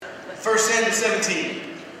1 Samuel 17.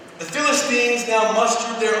 The Philistines now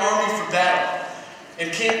mustered their army for battle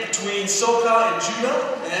and camped between Socoh in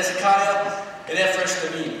Judah and Hezekiah and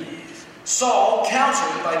Ephraim. Saul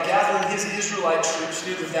countered it by gathering his Israelite troops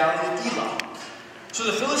near the valley of Elah. So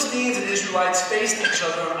the Philistines and Israelites faced each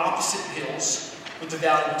other on opposite hills with the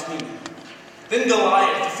valley between them. Then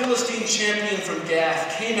Goliath, the Philistine champion from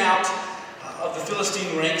Gath, came out of the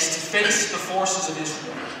Philistine ranks to face the forces of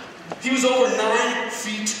Israel. He was over 9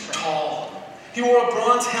 feet tall. He wore a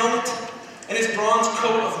bronze helmet, and his bronze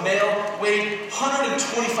coat of mail weighed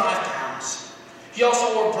 125 pounds. He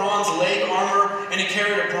also wore bronze leg armor, and he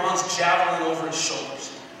carried a bronze javelin over his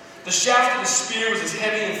shoulders. The shaft of his spear was as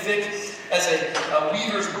heavy and thick as a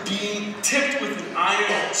weaver's beam, tipped with an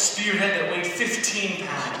iron spearhead that weighed 15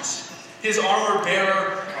 pounds. His armor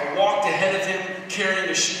bearer walked ahead of him, carrying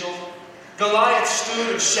a shield. Goliath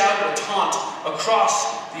stood and shouted a taunt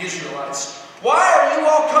across the Israelites. "Why are you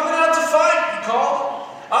all coming out to fight?" he called.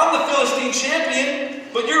 "I'm the Philistine champion,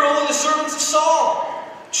 but you're only the servants of Saul.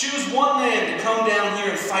 Choose one man to come down here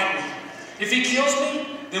and fight me. If he kills me,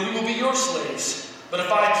 then we will be your slaves. But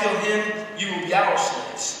if I kill him, you will be our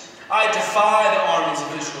slaves. I defy the armies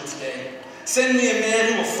of Israel today. Send me a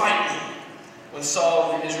man who will fight me." When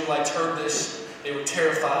Saul and the Israelites heard this, they were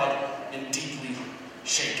terrified and deeply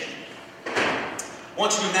shaken. I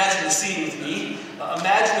want you to imagine the scene with me.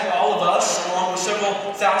 Imagine that all of us, along with several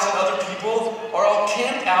thousand other people, are all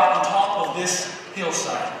camped out on top of this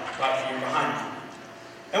hillside right here behind me.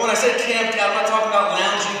 And when I say camped out, I'm not talking about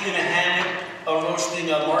lounging in a hammock or roasting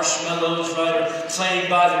marshmallows, right, or playing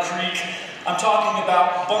by the creek. I'm talking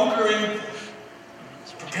about bunkering,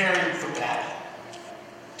 preparing for battle.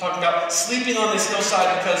 I'm talking about sleeping on this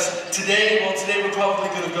hillside because today we're probably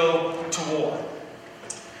going to go to war.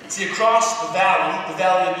 See, across the valley of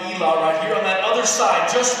Elah, right here on that other side,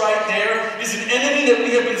 just right there, is an enemy that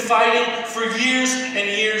we have been fighting for years and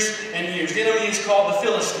years and years. The enemy is called the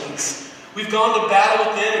Philistines. We've gone to battle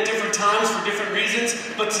with them at different times for different reasons,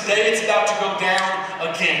 but today it's about to go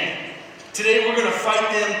down again. Today we're going to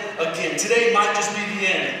fight them again. Today might just be the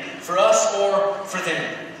end for us or for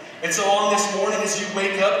them. And so on this morning, as you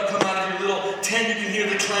wake up, you come out of your little tent, you can hear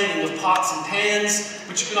the clanging of pots and pans,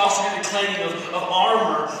 but you can also hear the clanging of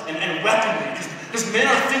armor and weaponry, because men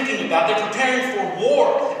are thinking about, they're preparing for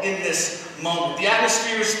war in this moment. The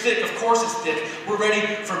atmosphere is thick. Of course it's thick. We're ready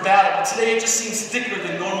for battle. But today it just seems thicker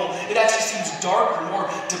than normal. It actually seems darker, more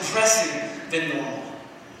depressing than normal.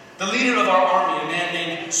 The leader of our army, a man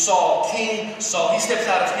named Saul, King Saul, he steps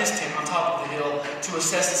out of his tent on top of the hill to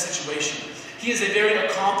assess the situation. He is a very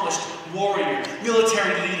accomplished warrior,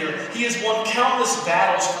 military leader. He has won countless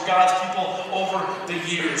battles for God's people over the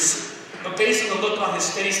years. But based on the look on his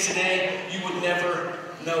face today, you would never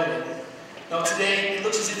know it. Now today, it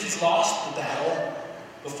looks as if he's lost the battle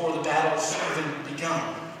before the battle's even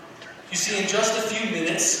begun. You see, in just a few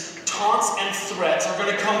minutes, taunts and threats are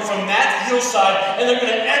going to come from that hillside, and they're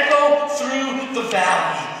going to echo through the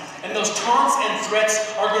valley. And those taunts and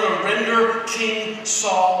threats are going to render King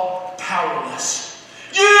Saul powerless.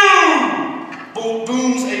 "You!"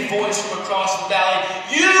 booms a voice from across the valley.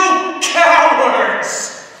 "You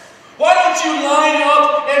cowards! Why don't you line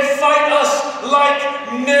up and fight us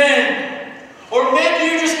like men? Or maybe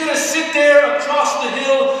you're just going to sit there across the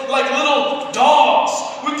hill like little dogs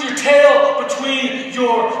with your tail between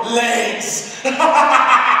your legs."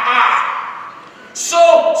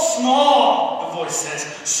 "So small," the voice says.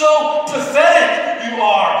 "So pathetic you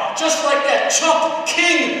are. Just like that chump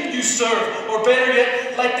king you serve. Or better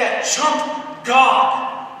yet, like that chump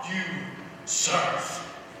God you serve.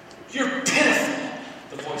 You're pitiful,"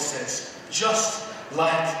 the voice says. "Just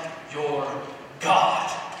like your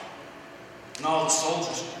God." And all the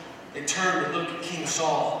soldiers, they turned to look at King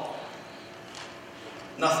Saul.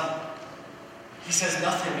 Nothing. He says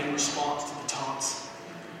nothing in response to the taunts.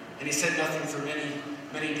 And he said nothing for many,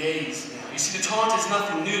 many days now. You see, the taunt is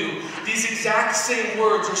nothing new. These exact same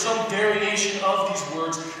words, or some variation of these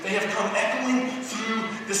words, they have come echoing through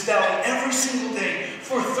this valley every single day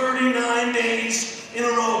for 39 days in a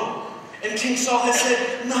row. And King Saul has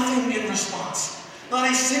said nothing in response.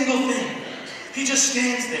 Not a single thing. He just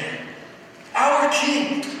stands there. Our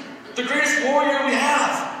king, the greatest warrior we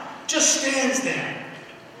have, just stands there.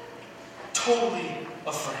 Totally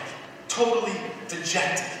afraid. Totally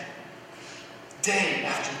dejected. Day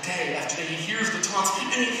after day after day, he hears the taunts,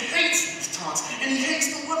 and he hates these taunts, and he hates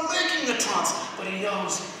the one making the taunts, but he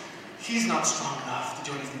knows he's not strong enough to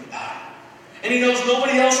do anything about it. And he knows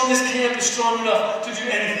nobody else in this camp is strong enough to do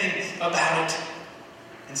anything about it.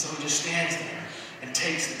 And so he just stands there and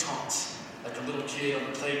takes the taunts like a little kid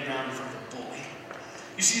on the playground in front of a bully.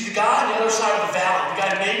 You see, the guy on the other side of the valley, the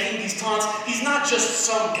guy making these taunts, he's not just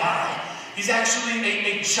some guy. He's actually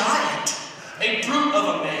a giant, a brute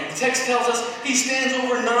of a man. The text tells us he stands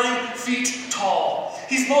over 9 feet tall.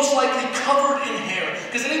 He's most likely covered in hair,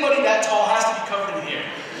 because anybody that tall has to be covered in hair,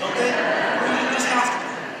 okay? You just have to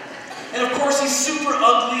be. And of course, he's super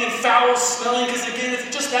ugly and foul-smelling, because again,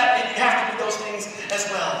 if just that, you have to be those things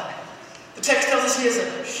as well. The text tells us he has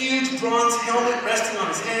a huge bronze helmet resting on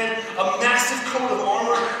his head, a massive coat of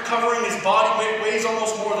armor covering his body, weighs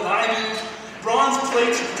almost more than I do. Bronze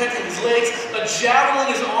plates are protecting his legs. A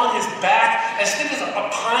javelin is on his back, as thick as a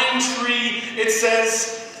pine tree, it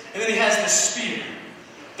says. And then he has this spear,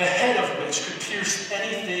 the head of which could pierce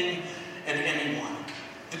anything and anyone.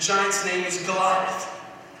 The giant's name is Goliath.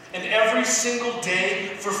 And every single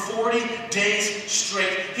day for 40 days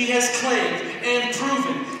straight, he has claimed and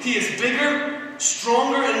proven he is bigger,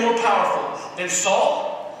 stronger, and more powerful than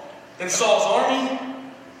Saul, than Saul's army,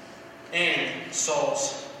 and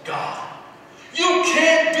Saul's God. You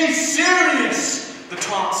can't be serious, the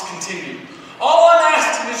taunts continue. All I'm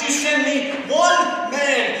asking is you send me one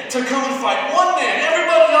man to come and fight. One man.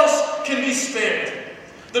 Everybody else can be spared.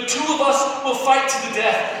 The two of us will fight to the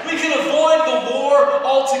death. We can avoid the war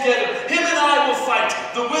altogether. Him and I will fight.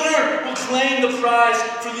 The winner will claim the prize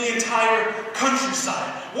for the entire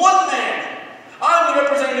countryside. One man. I'm the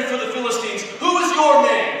representative for the Philistines. Who is your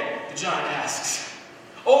man? The giant asks.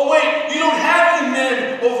 Oh wait, you don't have any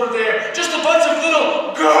men over there. Just a bunch of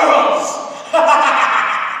little girls.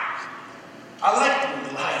 I like being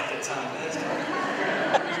Goliath at times. That's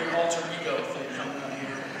kind of your alter ego thing coming out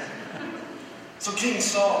here. So King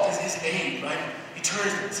Saul, his aide, right? He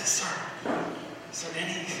turns and says, Sir, is there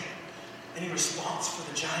any response for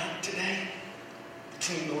the giant today? The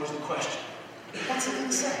king ignores the question. What's he going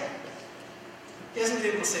to say? He hasn't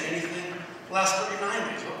been able to say anything the last 39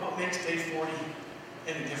 days. What makes day 40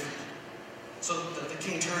 any different? So the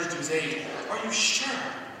king turns to his aide. Are you sure?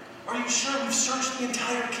 Are you sure we've searched the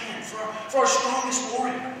entire camp for our strongest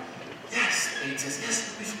warrior? Yes, the aide says.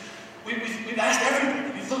 Yes, we've asked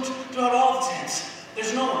everybody. We've looked throughout all the tents.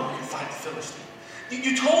 There's no one who can fight the Philistine.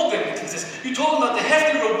 You told them, you told them about the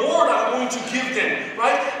hefty reward I'm going to give them,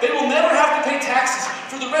 right? They will never have to pay taxes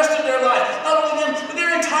for the rest of their life. Not only them, but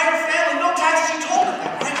their entire family. No taxes. You told them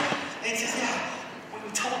that, right? And he says, yeah, we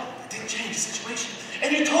told them. It didn't change the situation.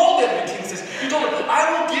 And you told them, the king says, you told them, I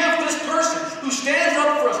will give this person who stands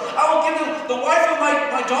up for us, I will give them the wife of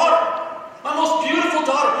my daughter, my most beautiful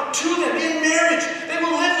daughter, to them in marriage. They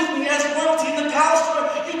will live with me as royalty in the palace forever.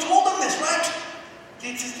 You told them this, right?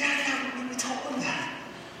 And he says, yeah, we told them that.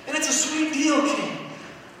 And it's a sweet deal, king.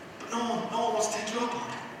 But no one wants to take you up on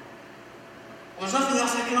it. Well, there's nothing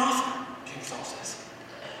else I can offer, King Saul says.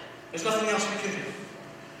 There's nothing else we can do.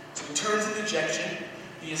 So he turns in dejection.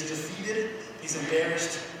 He is defeated, he's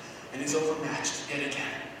embarrassed, and he's overmatched yet again.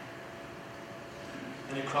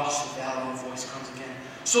 And across the valley, the voice comes again.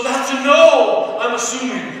 So that's a no, I'm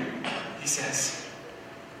assuming, he says.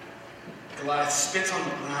 Goliath spits on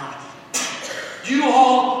the ground. You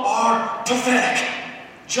all are pathetic,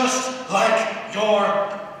 just like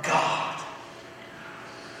your God.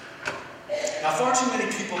 Now, far too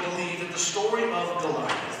many people believe that the story of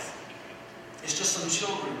Goliath is just some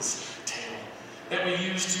children's tale that we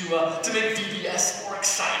use to make VBS more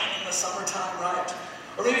exciting in the summertime, right?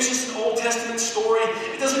 Or maybe it's just an Old Testament story.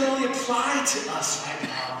 It doesn't really apply to us right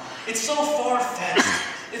now. It's so far-fetched.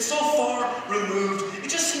 It's so far removed. It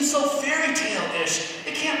just seems so fairy tale-ish.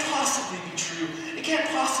 It can't possibly be true. It can't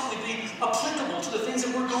possibly be applicable to the things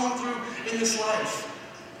that we're going through in this life.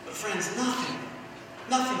 But friends,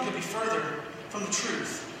 nothing could be further from the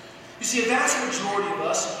truth. You see, a vast majority of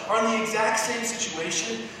us are in the exact same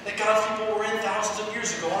situation that God's people were in thousands of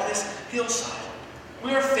years ago on this hillside.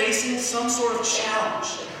 We are facing some sort of challenge,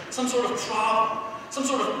 some sort of problem, some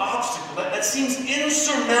sort of obstacle that seems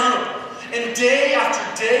insurmountable. And day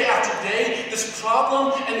after day after day, this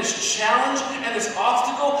problem and this challenge and this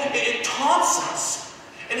obstacle, it taunts us.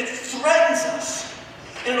 And it threatens us.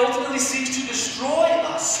 And it ultimately seeks to destroy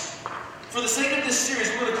us. For the sake of this series,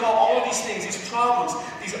 we're going to call all of these things, these problems,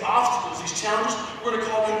 these obstacles, these challenges, we're going to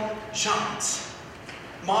call them giants.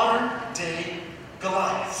 Modern day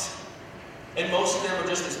Goliaths. And most of them are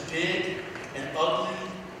just as big and ugly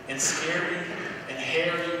and scary and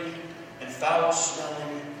hairy and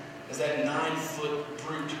foul-smelling as that 9-foot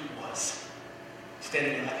brute was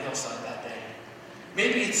standing on that hillside that day.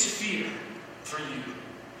 Maybe it's fear for you.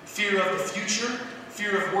 Fear of the future,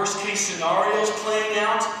 fear of worst-case scenarios playing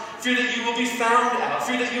out, fear that you will be found out,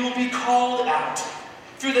 fear that you will be called out,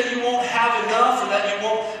 fear that you won't have enough or that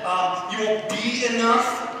you won't be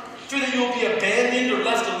enough, Fear that you will be abandoned or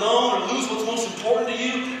left alone or lose what's most important to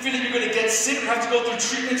you. Fear that you're going to get sick or have to go through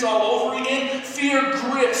treatments all over again. Fear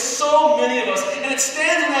grips so many of us. And it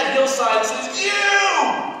stands on that hillside and says, you!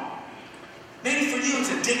 Maybe for you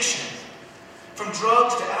it's addiction. From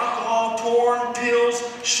drugs to alcohol, porn, pills,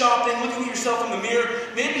 shopping, looking at yourself in the mirror.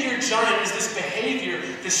 Maybe your giant is this behavior,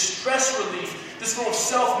 this stress relief, this form of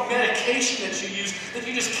self-medication that you use that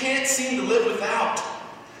you just can't seem to live without.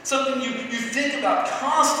 Something you think about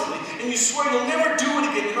constantly, and you swear you'll never do it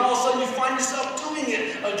again, and all of a sudden you find yourself doing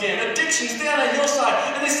it again. Addiction, you stand on a hillside,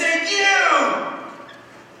 and they say, you!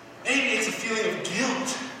 Maybe it's a feeling of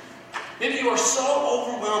guilt. Maybe you are so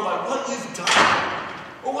overwhelmed by what you've done,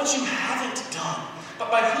 or what you haven't done, but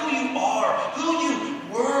by who you are, who you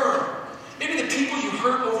were. Maybe the people you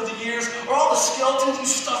hurt over the years, or all the skeletons you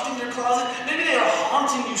stuffed in your closet, maybe they are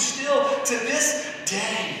haunting you still to this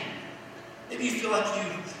day. Maybe you feel like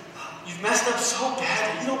you've messed up so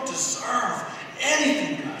badly, you don't deserve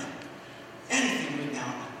anything good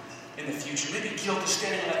now in the future. Maybe guilt is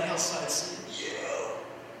standing on that hillside saying, you.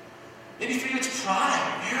 Maybe for you it's pride,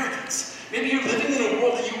 arrogance. Maybe you're living in a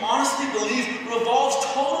world that you honestly believe revolves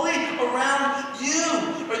totally around you.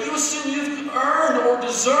 Or you assume you've earned or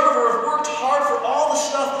deserve or have worked hard for all the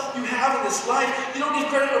stuff you have in this life. You don't give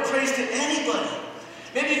credit or praise to anybody.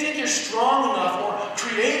 Maybe you think you're strong enough or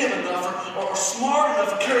creative enough or smart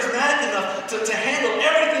enough or charismatic enough to handle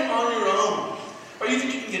everything on your own. Or you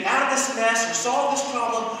think you can get out of this mess or solve this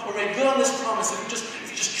problem or make good on this promise if you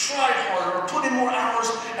just try harder or put in more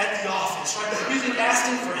hours at the office, right? You think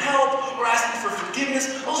asking for help or asking for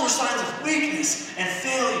forgiveness, those are signs of weakness and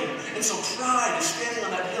failure. And so pride is standing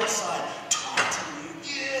on that hillside taunting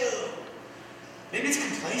you. Maybe it's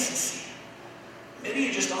complacency. Maybe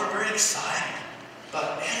you just aren't very excited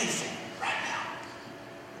about anything right now.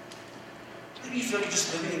 Maybe you feel like you're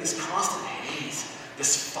just living in this constant haze,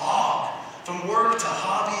 this fog, from work to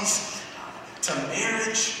hobbies, to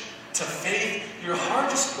marriage, to faith. Your heart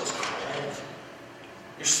just feels cold.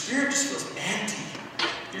 Your spirit just feels empty.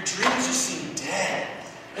 Your dreams just seem dead.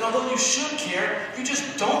 And although you should care, you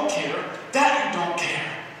just don't care that you don't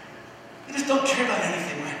care. You just don't care about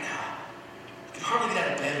anything right now. You can hardly get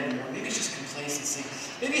out of bed anymore. Maybe it's just complacency.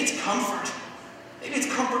 Maybe it's comfort. Maybe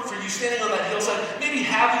it's comfort for you standing on that hillside. Maybe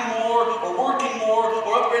having more or working more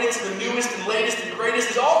or upgrading to the newest and latest and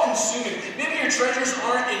greatest is all consuming. Maybe your treasures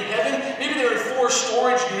aren't in heaven. Maybe they're in 4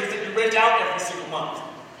 storage units that you rent out every single month.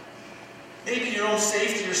 Maybe your own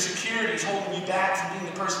safety or security is holding you back from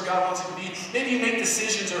being the person God wants you to be. Maybe you make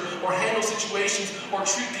decisions or handle situations or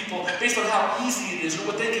treat people based on how easy it is or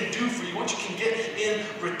what they can do for you, what you can get in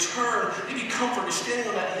return. Maybe comfort is standing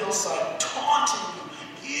on that hillside taunting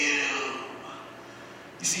you.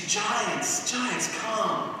 You see, giants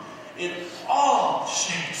come in all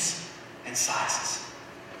shapes and sizes.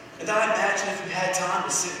 And I imagine if we had time to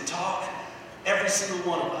sit and talk, every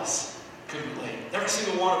single one of us could relate. Every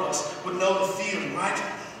single one of us would know the feeling, right?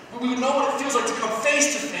 We would know what it feels like to come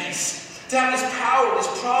face to face, to have this power,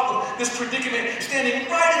 this problem, this predicament standing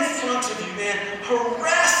right in front of you, man,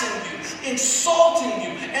 harassing you, insulting you,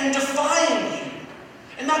 and defying you.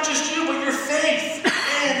 And not just you, but your faith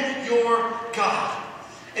and your God.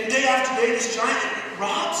 And day after day, this giant, it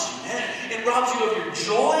robs you, man. It robs you of your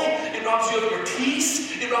joy. It robs you of your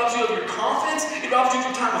peace. It robs you of your confidence. It robs you of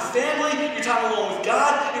your time with family, your time alone with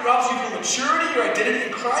God. It robs you of your maturity, your identity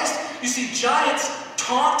in Christ. You see, giants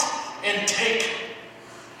taunt and take.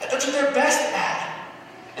 That's what they're best at.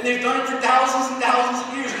 And they've done it for thousands and thousands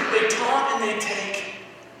of years. They taunt and they take.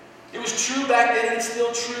 It was true back then, and it's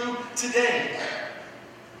still true today.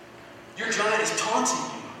 Your giant is taunting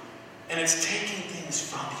you, and it's taking things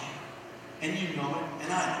from you. And you know it,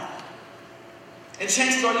 and I know it. And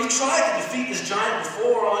chances are you've tried to defeat this giant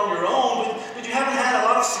before on your own, but you haven't had a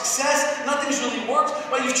lot of success. Nothing's really worked.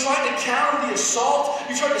 Right? You've tried to counter the assault.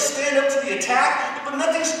 You've tried to stand up to the attack, but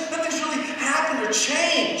nothing's really happened or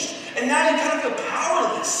changed. And now you kind of feel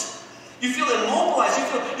powerless. You feel immobilized.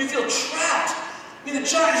 You feel trapped. I mean, the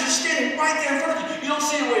giant is just standing right there in front of you. You don't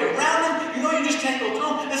see a way around him. You know you just can't go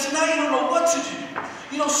through him. And so now you don't know what to do.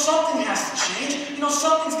 You know something has to change. You know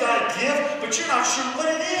something's got to give, but you're not sure what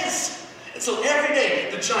it is. And so every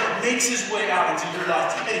day, the giant makes his way out into your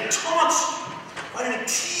life. And he taunts you. Right? And he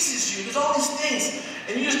teases you. There's all these things.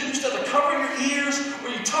 And you just have to cover your ears, or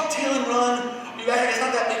you tuck tail and run, or you act like it's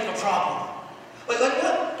not that big of a problem. Like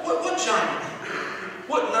what giant?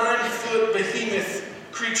 What 9-foot behemoth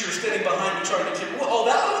creature standing behind you trying to kill you? Oh,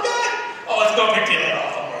 that little guy? Oh, it's no big deal at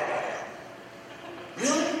all. Don't worry about it.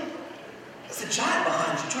 Really? That's a giant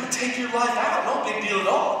behind you trying to take your life out. No big deal at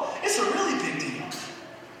all. It's a really big deal.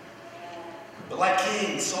 But like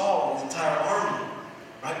King Saul and his entire army,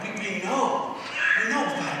 right? We know we've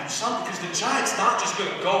got to do something because the giant's not just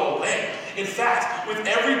going to go away. In fact, with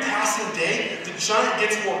every passing day, the giant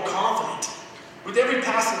gets more confident. With every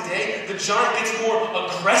passing day, the giant gets more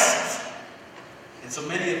aggressive. And so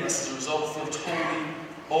many of us, as a result, feel totally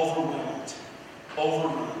overwhelmed,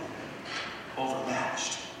 overrun,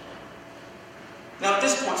 overmatched. Now, at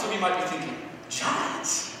this point, some of you might be thinking,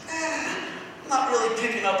 giants? I'm not really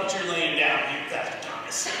picking up what you're laying down here, Pastor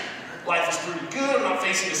Thomas. Life is pretty good. I'm not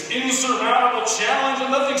facing this insurmountable challenge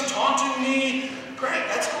and nothing's taunting me. Great,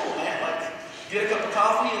 that's cool, man. Like, get a cup of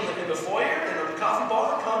coffee in the foyer and the coffee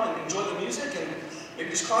bar, come and enjoy the music, and maybe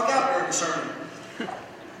just clock out during the sermon.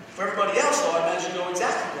 For everybody else, though, I imagine you know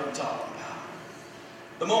exactly what I'm talking about.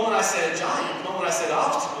 The moment I said giant, the moment I said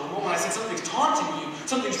obstacle, the moment I said something's taunting you,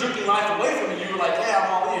 something's ripping life away from you, you were like, yeah,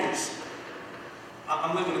 I'm all ears.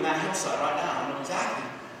 I'm living in that hillside right now. I know exactly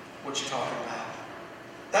what you're talking about.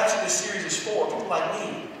 That's what this series is for. People like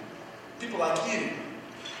me, people like you,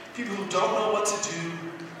 people who don't know what to do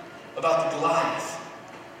about the Goliath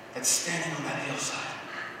that's standing on that hillside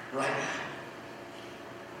right now.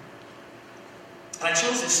 And I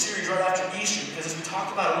chose this series right after Easter because as we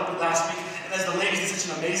talked about it a little bit last week, and as the ladies did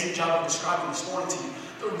such an amazing job of describing this morning to you,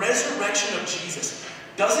 the resurrection of Jesus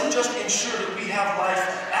doesn't just ensure that we have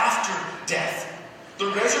life after death. The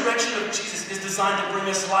resurrection of Jesus is designed to bring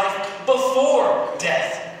us life before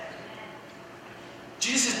death.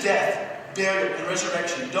 Jesus' death, burial, and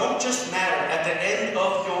resurrection don't just matter at the end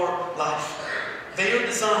of your life. They are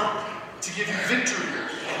designed to give you victory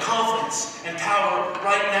and confidence and power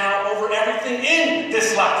right now over everything in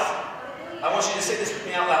this life. I want you to say this with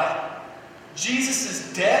me out loud.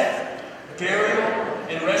 Jesus' death, burial,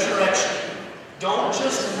 and resurrection don't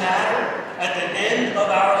just matter at the end of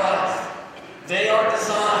our life. They are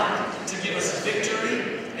designed to give us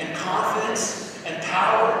victory and confidence and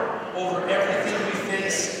power over everything we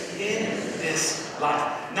face in this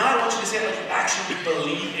life. Now I want you to say it like you actually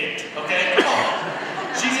believe it, okay? Come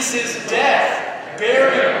on. Jesus' death,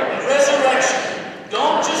 burial, and resurrection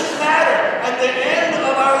don't just matter at the end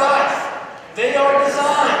of our life. They are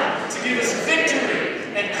designed to give us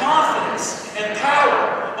victory and confidence and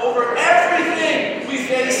power over everything we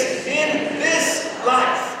face in this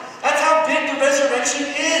life. That's how big the resurrection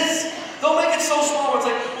is. Don't make it so small where it's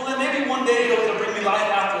like, well, then maybe one day it'll bring me life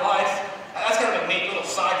after life. That's kind of a neat little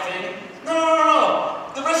side thing. No.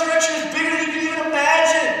 The resurrection is bigger than you can even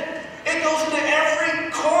imagine. It goes into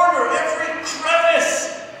every corner, every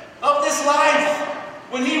crevice of this life.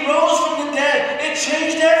 When he rose from the dead, it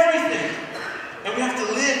changed everything. And we have to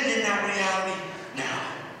live in that reality now.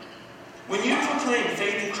 When you proclaim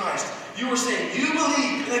faith in Christ, you are saying you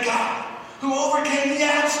believe in a God who overcame the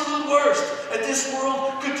absolute worst that this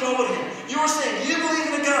world could throw at him. You are saying you believe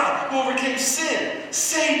in a God who overcame sin,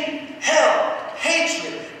 Satan, hell,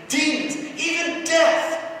 hatred, demons, even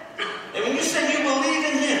death. And when you say you believe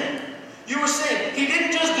in him, you are saying he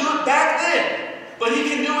didn't just do it back then, but he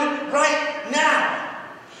can do it right now.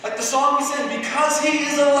 Like the song we sang, because he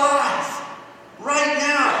is alive right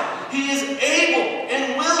now. He is able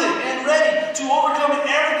and willing and ready to overcome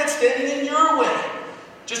everything that's standing in your way.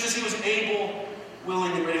 Just as he was able,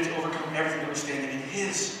 willing, and ready to overcome everything that was standing in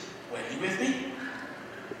his way. Are you with me?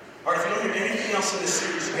 All right, if you don't hear anything else in this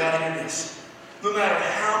series, you got to hear this. No matter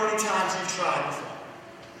how many times you've tried before,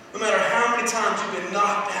 no matter how many times you've been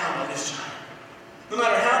knocked down by this giant, no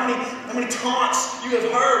matter how many taunts you have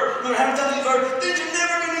heard, no matter how many times you've heard that you're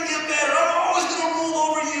never going to get better, I'm always going to rule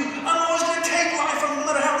over you, I'm always going to take life from you, no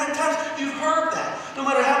matter how many times you've heard that, no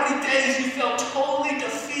matter how many days you felt totally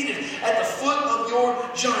defeated at the foot of your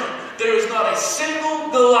giant, there is not a single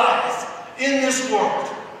Goliath in this world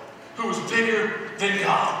who is bigger than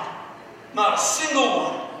God. Not a single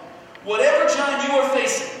one. Whatever giant you are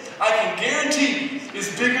facing, I can guarantee you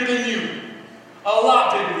is bigger than you. A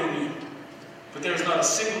lot bigger than you. But there is not a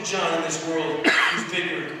single giant in this world who's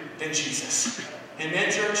bigger than Jesus.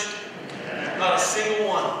 Amen, church? Not a single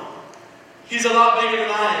one. He's a lot bigger than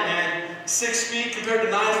I am, man. 6 feet compared to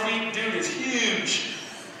 9 feet, dude is huge.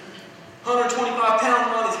 125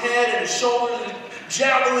 pounds on his head and his shoulders, and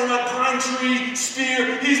javelin, a pine tree,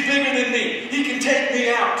 spear. He's bigger than me. He can take me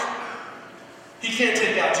out. He can't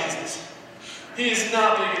take out Jesus. He is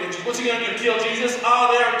not bigger than Jesus. What's he going to do? Kill Jesus?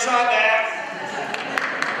 Oh, there, try that.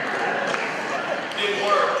 Didn't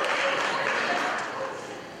work.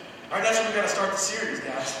 All right, that's where we got to start the series,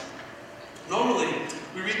 guys. Normally,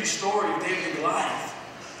 we read the story of David and Goliath,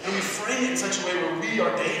 and we frame it in such a way where we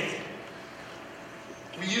are David.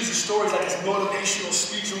 We use the stories like as motivational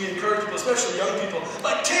speech, and we encourage people, especially young people,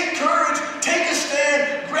 like take courage, take a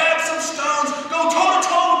stand, grab some stones, go toe to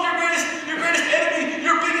toe with your greatest enemy,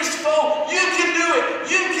 your biggest foe. You can do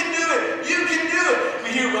it. You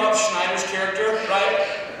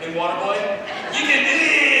in Waterboy. You can...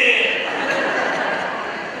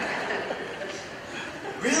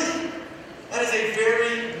 Really? That is a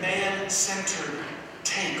very man-centered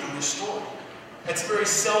take on this story. That's a very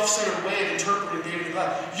self-centered way of interpreting David's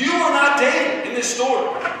life. You are not David in this story.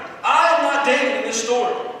 I am not David in this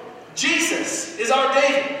story. Jesus is our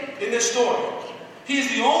David in this story. He is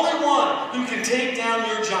the only one who can take down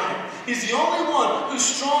your giant. He's the only one who's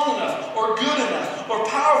strong enough or good enough or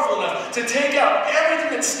powerful enough to take out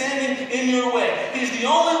everything that's standing in your way. He's the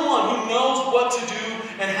only one who knows what to do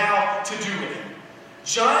and how to do it.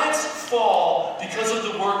 Giants fall because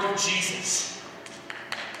of the work of Jesus.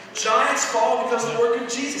 Giants fall because of the work of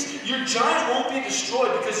Jesus. Your giant won't be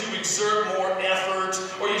destroyed because you exert more effort,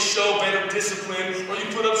 or you show better discipline, or you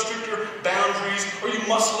put up stricter boundaries, or you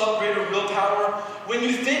muscle up greater willpower. When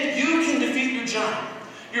you think you can defeat your giant,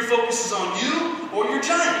 your focus is on you or your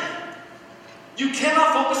giant. You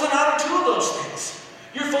cannot focus on either two of those things.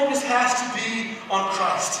 Your focus has to be on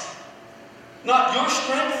Christ. Not your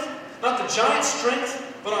strength, not the giant's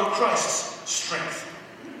strength, but on Christ's strength.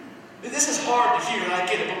 This is hard to hear, and I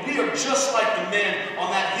get it, but we are just like the men on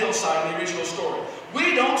that hillside in the original story.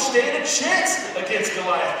 We don't stand a chance against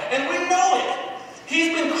Goliath, and we know it.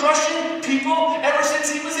 He's been crushing people ever since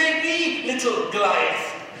he was a wee little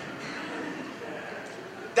Goliath.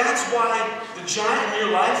 That's why the giant in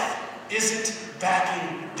your life isn't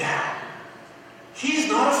backing down. He's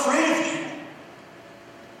not afraid of you.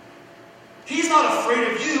 He's not afraid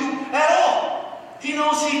of you at all. He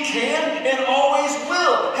knows he can and always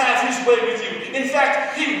will have his way with you. In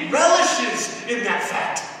fact, he relishes in that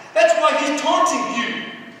fact. That's why he's taunting you.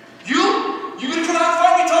 You gonna come out and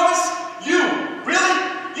fight me, Thomas? You? Really?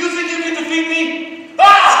 You think you can defeat me?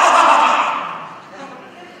 Ah!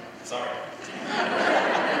 Sorry.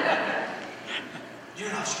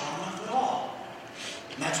 You're not strong enough at all.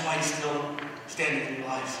 And that's why he's still standing in your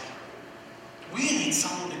life. We need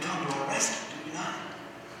someone to come to our rescue, do we not?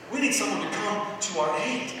 We need someone to come to our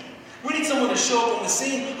aid. We need someone to show up on the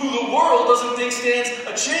scene who the world doesn't think stands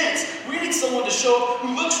a chance. We need someone to show up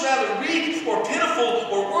who looks rather weak or pitiful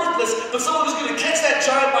or worthless, but someone who's going to catch that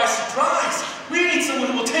giant by surprise. We need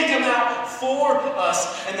someone who will take him out for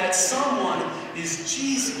us, and that someone is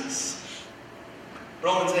Jesus.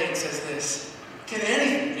 Romans 8 says this: can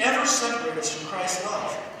anything ever separate us from Christ's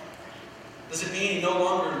love? Does it mean he no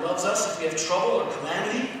longer loves us if we have trouble or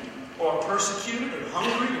calamity, or are persecuted, or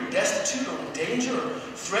hungry, or destitute, or in danger, or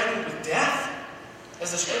threatened with death?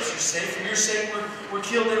 As the scriptures say, for your sake we're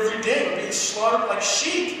killed every day. We're being slaughtered like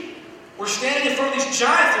sheep. We're standing in front of these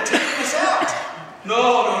giants. They're taking us out.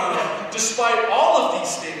 No. Despite all of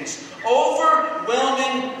these things,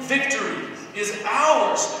 overwhelming victory is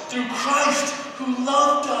ours through Christ who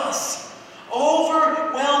loved us.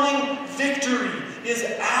 Overwhelming victory is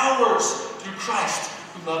ours through Christ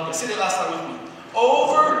who loved us. Say that last time with me.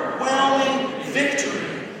 Overwhelming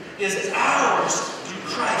victory is ours through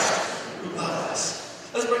Christ who loved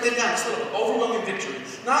us. Let's break that down. It's a little overwhelming victory.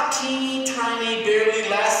 Not teeny, tiny, barely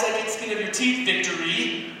last second skin of your teeth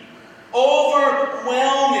victory.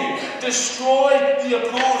 Overwhelming. Destroy the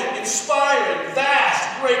opponent. Inspiring,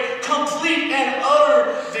 vast, great, complete, and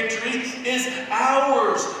utter victory is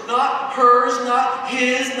ours. Not hers, not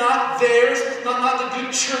his, not theirs, not the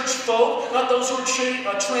good church folk, not those who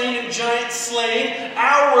are trained in giant slaying.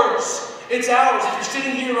 Ours. It's ours. If you're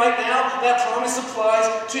sitting here right now, that promise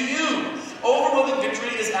applies to you. Overwhelming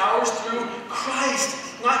victory is ours through Christ.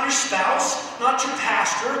 Not your spouse, not your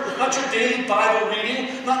pastor, not your daily Bible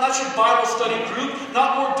reading, not your Bible study group,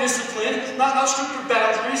 not more discipline, not stricter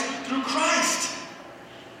boundaries, through Christ.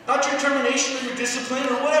 Not your determination or your discipline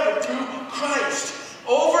or whatever, through Christ.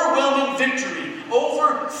 Overwhelming victory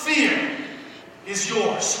over fear is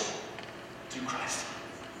yours through Christ.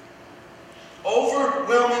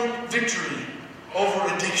 Overwhelming victory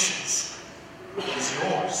over addictions is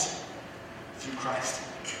yours through Christ.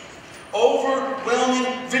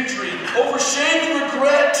 Overwhelming victory over shame and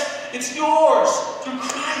regret, it's yours through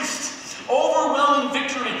Christ. Overwhelming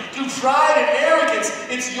victory through pride and arrogance,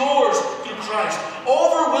 it's yours through Christ.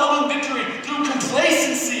 Overwhelming victory through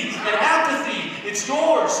complacency and apathy, it's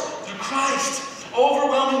yours through Christ.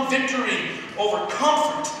 Overwhelming victory over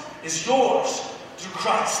comfort is yours through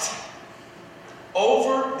Christ.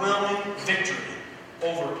 Overwhelming victory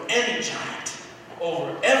over any giant,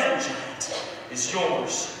 over every giant, is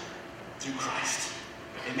yours through Christ.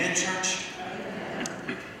 Amen, church?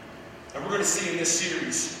 And we're going to see in this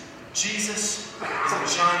series, Jesus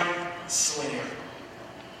is a giant slayer.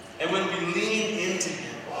 And when we lean into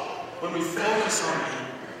him, when we focus on him,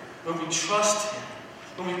 when we trust him,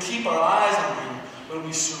 when we keep our eyes on him, when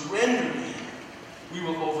we surrender to him, we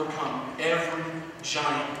will overcome every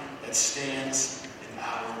giant that stands in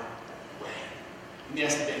our way. Let me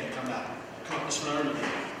ask the band to come out. Come up this front of me.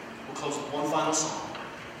 We'll close with one final song.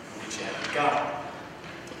 We'll reach out. God,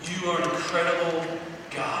 you are an incredible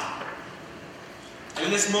God. And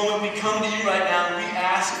in this moment, we come to you right now and we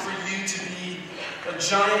ask for you to be a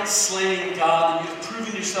giant slaying God that you've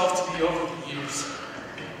proven yourself to be over the years.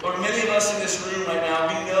 Lord, many of us in this room right now,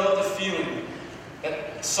 we know the feeling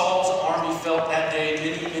that Saul's army felt that day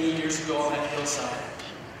many, many years ago on that hillside.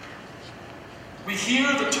 We hear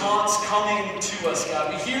the taunts coming to us,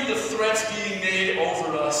 God. We hear the threats being made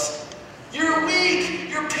over us. You're weak.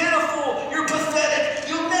 You're pitiful. You're pathetic.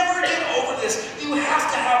 You'll never get over this. You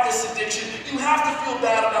have to have this addiction. You have to feel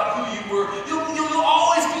bad about who you were. You'll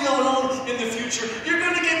always be alone in the future. You're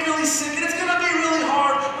going to get really sick, and it's going to be really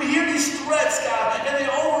hard. We hear these threats, God, and they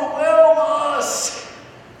overwhelm us.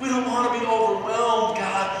 We don't want to be overwhelmed,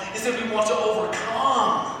 God. Instead, we want to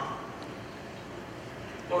overcome.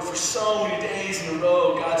 Lord, for so many days in a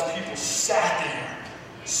row, God's people sat there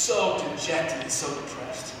so dejected and so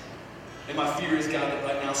depressed. And my fear is, God, that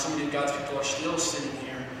right now so many of God's people are still sitting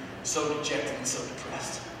here so dejected and so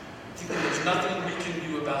depressed. I think that there's nothing we can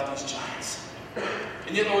do about these giants.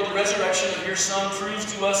 And yet, Lord, the resurrection of your Son proves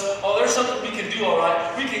to us, there's something we can do, all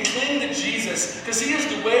right. We can cling to Jesus because he is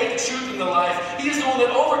the way, the truth, and the life. He is the one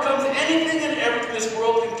that overcomes anything and everything this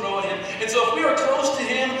world can throw at him. And so if we are close to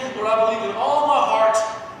him, Lord, I believe in all my heart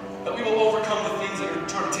that we will overcome the things that are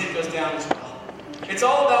trying to take us down as well. It's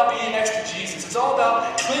all about being next to Jesus. It's all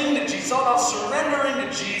about clinging to Jesus. It's all about surrendering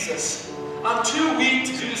to Jesus. I'm too weak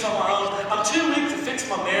to do this on my own. I'm too weak to fix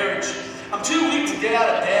my marriage. I'm too weak to get out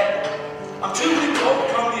of debt. I'm too weak to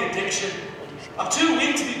overcome the addiction. I'm too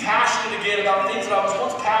weak to be passionate again about things that I was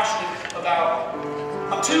once passionate about.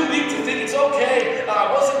 I'm too weak to think it's okay that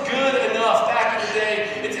I wasn't good enough back in the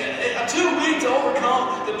day. I'm too weak to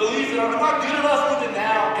overcome the belief that I'm not good enough even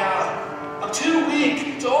now, God. I'm too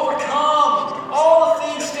weak to overcome all the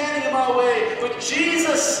things standing in my way. But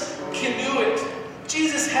Jesus can do it.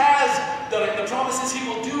 Jesus has done it. The promise is he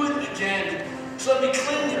will do it again. So let me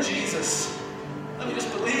cling to Jesus. Let me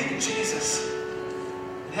just believe in Jesus.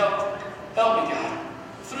 And help me, God,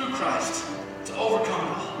 through Christ, to overcome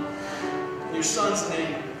it all. In your Son's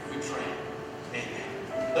name we pray.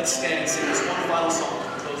 Amen. Let's stand and sing this one final song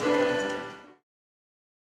to close the